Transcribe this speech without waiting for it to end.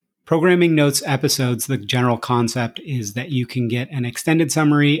Programming Notes episodes, the general concept is that you can get an extended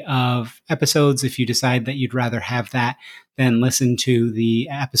summary of episodes if you decide that you'd rather have that than listen to the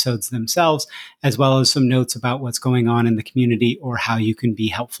episodes themselves, as well as some notes about what's going on in the community or how you can be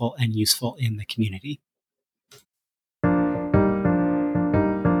helpful and useful in the community.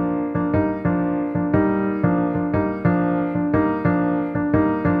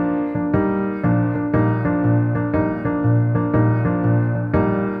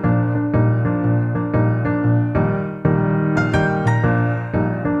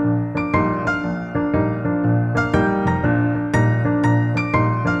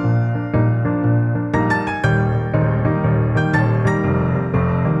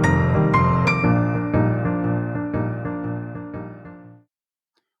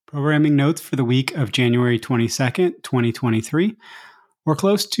 Programming notes for the week of January 22nd, 2023. We're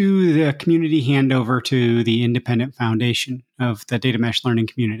close to the community handover to the independent foundation of the data mesh learning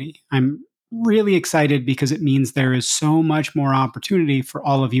community. I'm really excited because it means there is so much more opportunity for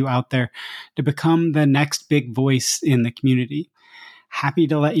all of you out there to become the next big voice in the community. Happy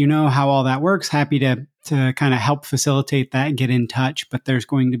to let you know how all that works. Happy to kind of help facilitate that and get in touch. But there's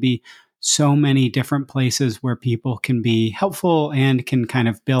going to be so many different places where people can be helpful and can kind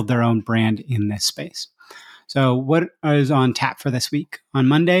of build their own brand in this space. So what is on tap for this week? On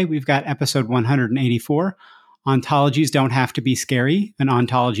Monday, we've got episode 184, Ontologies Don't Have to Be Scary, an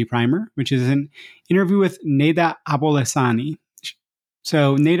ontology primer, which is an interview with Neda Abolesani.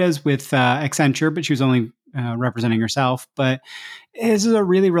 So Neda's with Accenture, but she was only representing herself. But this is a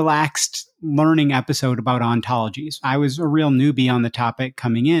really relaxed learning episode about ontologies. I was a real newbie on the topic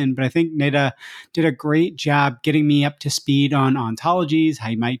coming in, but I think Neda did a great job getting me up to speed on ontologies, how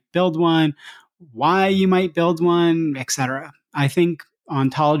you might build one, why you might build one, etc. I think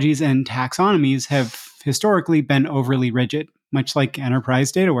ontologies and taxonomies have historically been overly rigid, much like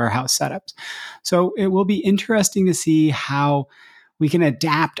enterprise data warehouse setups. So it will be interesting to see how we can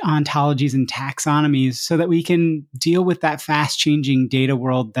adapt ontologies and taxonomies so that we can deal with that fast-changing data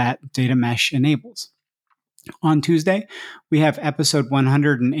world that data mesh enables. On Tuesday, we have episode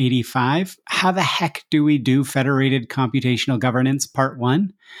 185, How the Heck Do We Do Federated Computational Governance, Part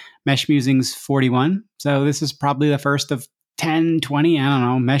 1, Mesh Musings 41. So this is probably the first of 10, 20, I don't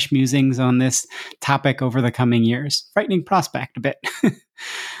know, mesh musings on this topic over the coming years. Frightening prospect a bit.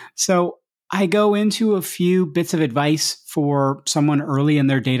 So I go into a few bits of advice for someone early in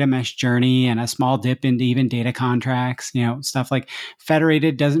their data mesh journey and a small dip into even data contracts, stuff like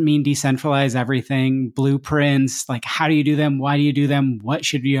federated doesn't mean decentralize everything, blueprints, like how do you do them? Why do you do them? What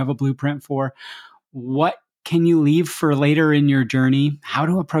should you have a blueprint for? What can you leave for later in your journey? How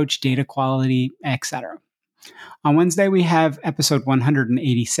to approach data quality, etc. On Wednesday, we have episode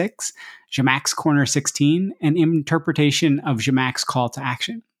 186, Zhamak's Corner 16, an interpretation of Zhamak's call to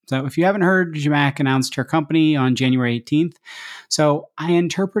action. So if you haven't heard, Zhamak announced her company on January 18th. So I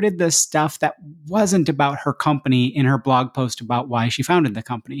interpreted the stuff that wasn't about her company in her blog post about why she founded the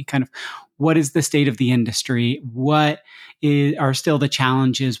company. Kind of what is the state of the industry? Are still the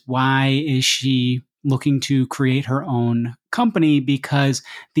challenges? Why is she looking to create her own company? Because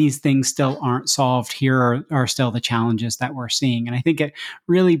these things still aren't solved. Here are still the challenges that we're seeing. And I think it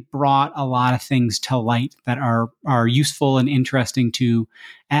really brought a lot of things to light that are useful and interesting to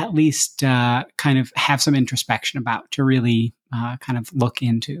at least kind of have some introspection about, to really kind of look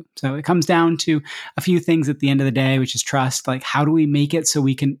into. So it comes down to a few things at the end of the day, which is trust. Like, how do we make it so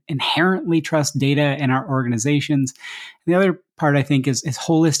we can inherently trust data in our organizations? And the other part, I think, is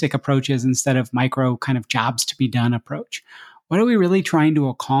holistic approaches instead of micro kind of jobs to be done approach. What are we really trying to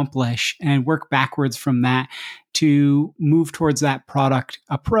accomplish, and work backwards from that to move towards that product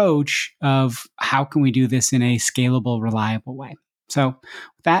approach of how can we do this in a scalable, reliable way? So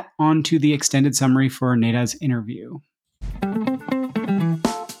with that, on to the extended summary for Neda's interview.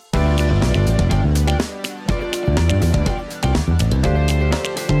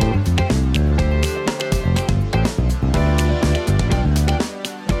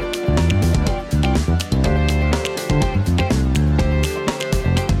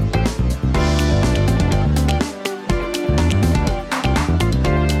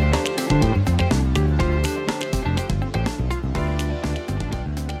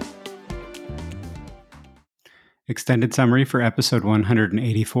 Extended summary for episode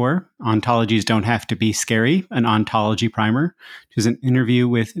 184, Ontologies Don't Have to Be Scary, an ontology primer, which is an interview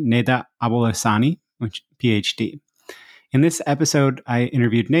with Neda Abolesani, PhD. In this episode, I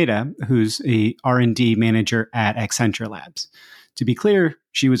interviewed Neda, who's a R&D manager at Accenture Labs. To be clear,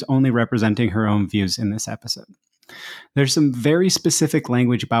 she was only representing her own views in this episode. There's some very specific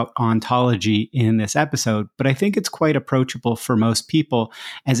language about ontology in this episode, but I think it's quite approachable for most people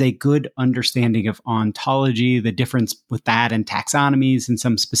as a good understanding of ontology, the difference with that and taxonomies, and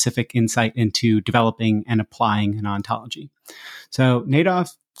some specific insight into developing and applying an ontology. So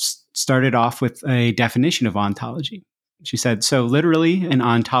Nadoff started off with a definition of ontology. She said, so literally, an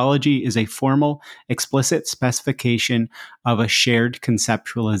ontology is a formal, explicit specification of a shared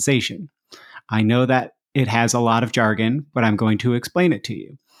conceptualization. I know that it has a lot of jargon, but I'm going to explain it to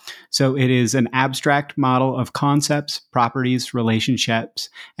you. So it is an abstract model of concepts, properties, relationships,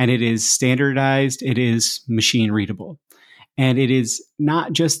 and it is standardized, it is machine readable. And it is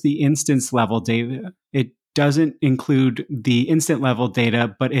not just the instance level data. It doesn't include the instant level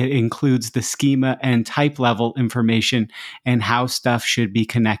data, but it includes the schema and type level information and how stuff should be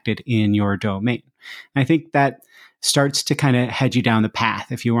connected in your domain. And I think that starts to kind of head you down the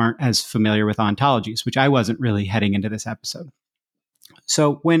path if you aren't as familiar with ontologies, which I wasn't really heading into this episode.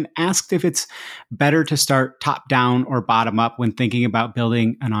 So when asked if it's better to start top down or bottom up when thinking about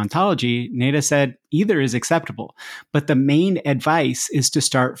building an ontology, Neda said either is acceptable, but the main advice is to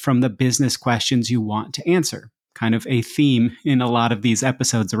start from the business questions you want to answer. Kind of a theme in a lot of these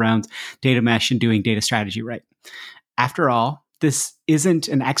episodes around data mesh and doing data strategy right. After all, this isn't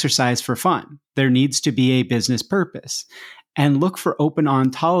an exercise for fun. There needs to be a business purpose. And look for open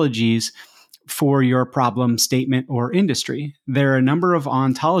ontologies for your problem statement or industry. There are a number of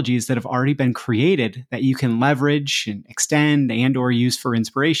ontologies that have already been created that you can leverage and extend and or use for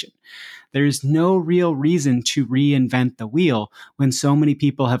inspiration. There's no real reason to reinvent the wheel when so many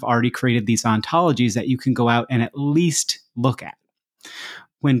people have already created these ontologies that you can go out and at least look at.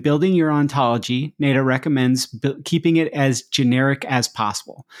 When building your ontology, Neda recommends keeping it as generic as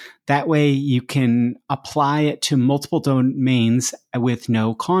possible. That way you can apply it to multiple domains with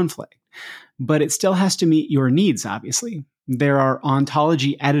no conflict. But it still has to meet your needs, obviously. There are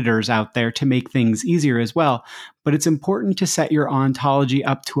ontology editors out there to make things easier as well, but it's important to set your ontology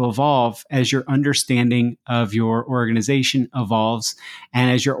up to evolve as your understanding of your organization evolves and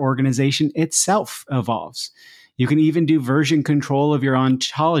as your organization itself evolves. You can even do version control of your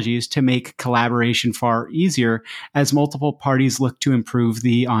ontologies to make collaboration far easier as multiple parties look to improve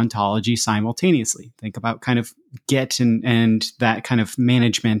the ontology simultaneously. Think about kind of Git and that kind of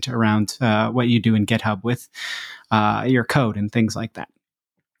management around what you do in GitHub with your code and things like that.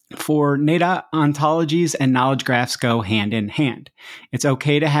 For Neda, ontologies and knowledge graphs go hand in hand. It's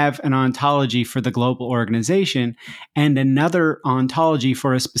okay to have an ontology for the global organization and another ontology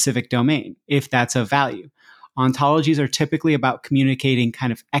for a specific domain, if that's of value. Ontologies are typically about communicating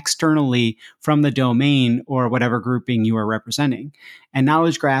kind of externally from the domain or whatever grouping you are representing. And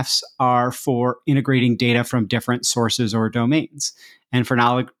knowledge graphs are for integrating data from different sources or domains. And for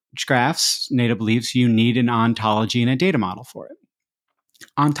knowledge graphs, Neda believes you need an ontology and a data model for it.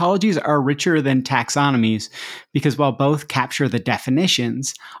 Ontologies are richer than taxonomies because while both capture the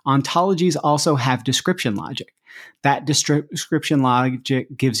definitions, ontologies also have description logic. That description logic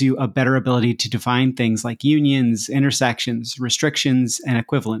gives you a better ability to define things like unions, intersections, restrictions, and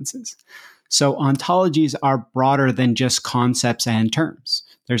equivalences. So ontologies are broader than just concepts and terms.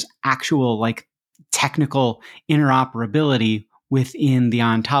 There's actual like technical interoperability within the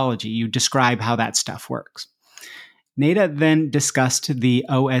ontology. You describe how that stuff works. Neda then discussed the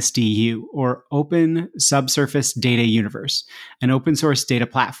OSDU, or Open Subsurface Data Universe, an open source data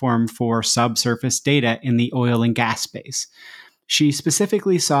platform for subsurface data in the oil and gas space. She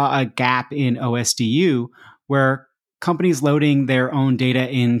specifically saw a gap in OSDU where companies loading their own data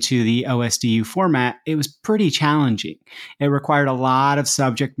into the OSDU format, it was pretty challenging. It required a lot of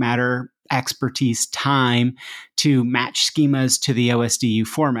subject matter expertise time to match schemas to the OSDU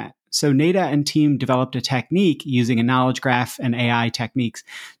format. So Neda and team developed a technique using a knowledge graph and AI techniques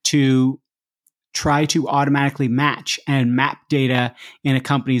to try to automatically match and map data in a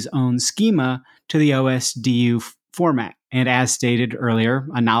company's own schema to the OSDU format. And as stated earlier,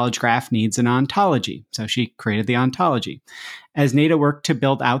 a knowledge graph needs an ontology. So she created the ontology. As Neda worked to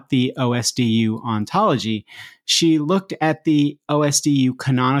build out the OSDU ontology, she looked at the OSDU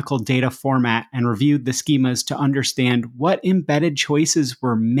canonical data format and reviewed the schemas to understand what embedded choices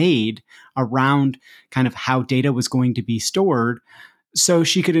were made around kind of how data was going to be stored so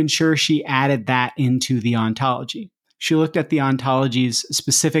she could ensure she added that into the ontology. She looked at the ontologies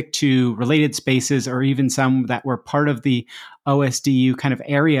specific to related spaces or even some that were part of the OSDU kind of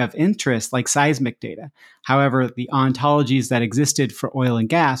area of interest, like seismic data. However, the ontologies that existed for oil and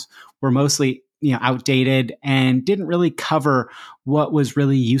gas were mostly outdated and didn't really cover what was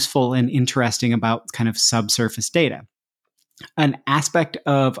really useful and interesting about kind of subsurface data. An aspect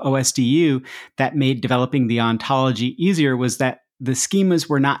of OSDU that made developing the ontology easier was that the schemas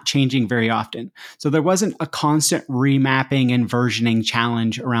were not changing very often. So there wasn't a constant remapping and versioning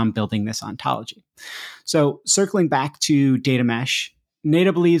challenge around building this ontology. So circling back to data mesh,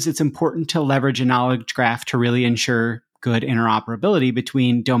 NADA believes it's important to leverage a knowledge graph to really ensure good interoperability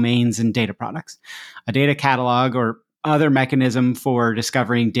between domains and data products. A data catalog or other mechanism for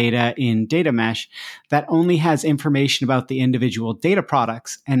discovering data in data mesh that only has information about the individual data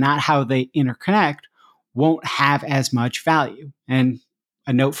products and not how they interconnect won't have as much value. And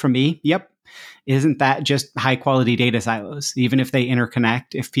a note from me, yep, isn't that just high quality data silos? Even if they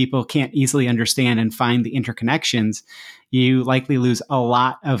interconnect, if people can't easily understand and find the interconnections, you likely lose a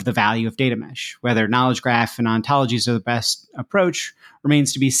lot of the value of data mesh. Whether knowledge graph and ontologies are the best approach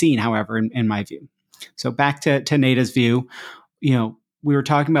remains to be seen, however, in my view. So back to NADA's view, we were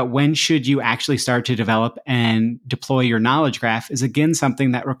talking about when should you actually start to develop and deploy your knowledge graph is again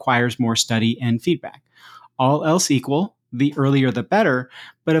something that requires more study and feedback. All else equal, the earlier the better.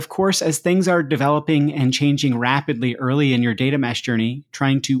 But of course, as things are developing and changing rapidly early in your data mesh journey,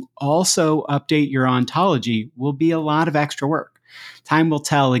 trying to also update your ontology will be a lot of extra work. Time will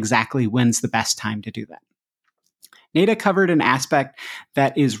tell exactly when's the best time to do that. NADA covered an aspect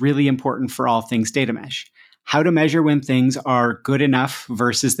that is really important for all things data mesh. How to measure when things are good enough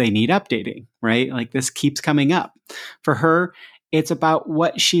versus they need updating, right? Like this keeps coming up. For her, it's about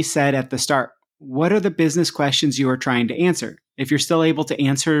what she said at the start. What are the business questions you are trying to answer? If you're still able to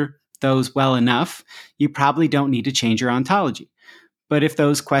answer those well enough, you probably don't need to change your ontology. But if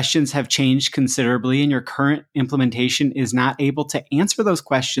those questions have changed considerably and your current implementation is not able to answer those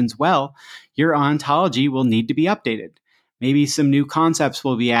questions well, your ontology will need to be updated. Maybe some new concepts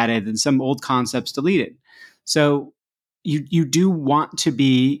will be added and some old concepts deleted. So you do want to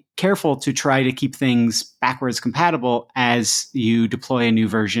be careful to try to keep things backwards compatible as you deploy a new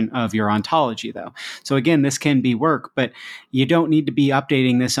version of your ontology, though. So again, this can be work, but you don't need to be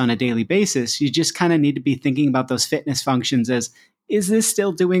updating this on a daily basis. You just kind of need to be thinking about those fitness functions as, is this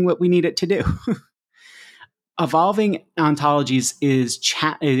still doing what we need it to do? Evolving ontologies is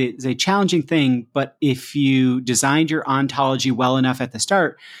a challenging thing, but if you designed your ontology well enough at the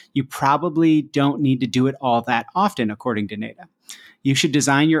start, you probably don't need to do it all that often, according to NADA. You should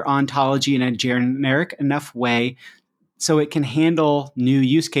design your ontology in a generic enough way so it can handle new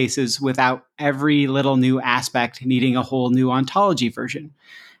use cases without every little new aspect needing a whole new ontology version.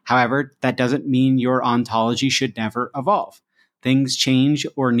 However, that doesn't mean your ontology should never evolve. Things change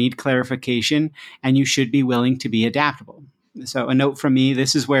or need clarification, and you should be willing to be adaptable. So a note from me,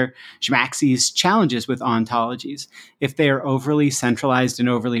 this is where Schmack sees challenges with ontologies. If they are overly centralized and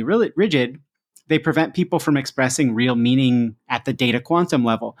overly rigid, they prevent people from expressing real meaning at the data quantum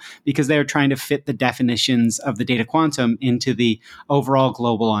level because they are trying to fit the definitions of the data quantum into the overall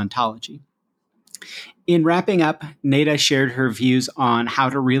global ontology. In wrapping up, NADA shared her views on how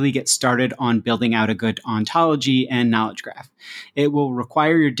to really get started on building out a good ontology and knowledge graph. It will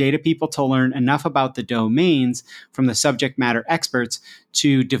require your data people to learn enough about the domains from the subject matter experts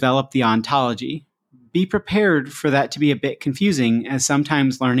to develop the ontology. Be prepared for that to be a bit confusing, as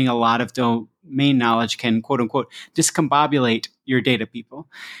sometimes learning a lot of domain knowledge can, quote unquote, discombobulate your data people.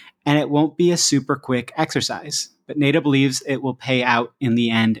 And it won't be a super quick exercise, but NADA believes it will pay out in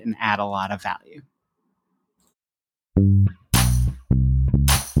the end and add a lot of value.